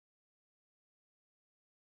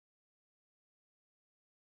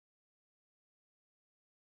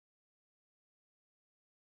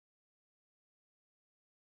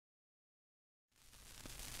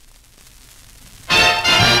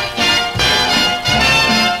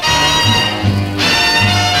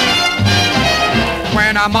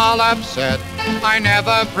I'm all upset, I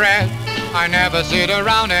never fret, I never sit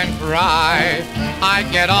around and cry. I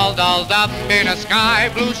get all dolled up in a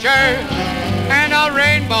sky blue shirt and a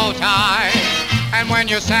rainbow tie. And when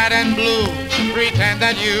you're sad and blue, pretend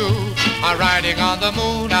that you are riding on the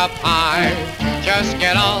moon up high. Just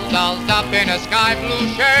get all dolled up in a sky blue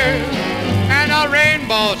shirt and a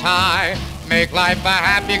rainbow tie. Make life a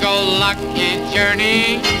happy-go-lucky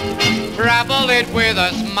journey. Travel it with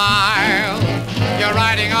a smile. You're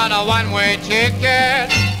riding on a one-way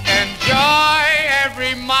ticket. Enjoy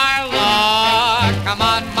every mile. Oh, come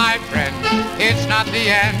on, my friend, it's not the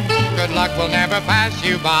end. Good luck will never pass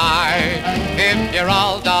you by. If you're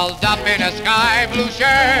all dolled up in a sky blue shirt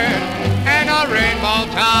and a rainbow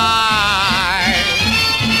tie.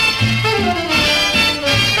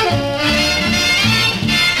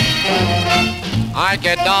 I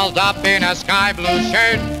get dolled up in a sky blue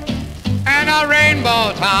shirt and a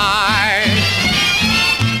rainbow tie.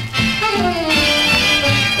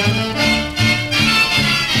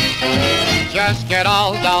 Just get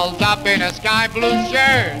all dolled up in a sky blue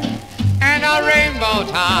shirt and a rainbow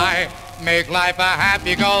tie. Make life a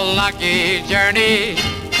happy-go-lucky journey.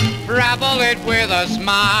 Travel it with a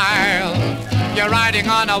smile. You're riding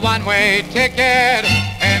on a one-way ticket.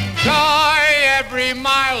 Enjoy every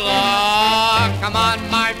mile. Oh, come on,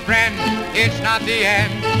 my friend, it's not the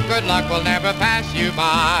end. Good luck will never pass you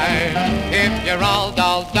by. If you're all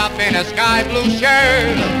dolled up in a sky blue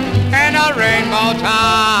shirt and a rainbow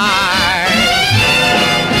tie.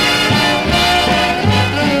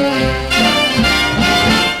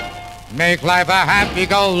 Make life a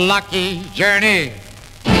happy-go-lucky journey.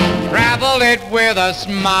 Travel it with a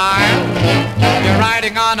smile. You're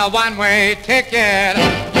riding on a one-way ticket.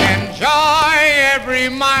 Enjoy every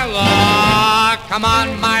mile. Oh, come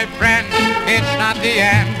on, my friend, it's not the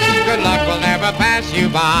end. Good luck will never pass you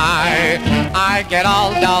by. I get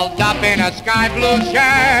all dolled up in a sky blue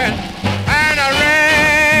shirt and a red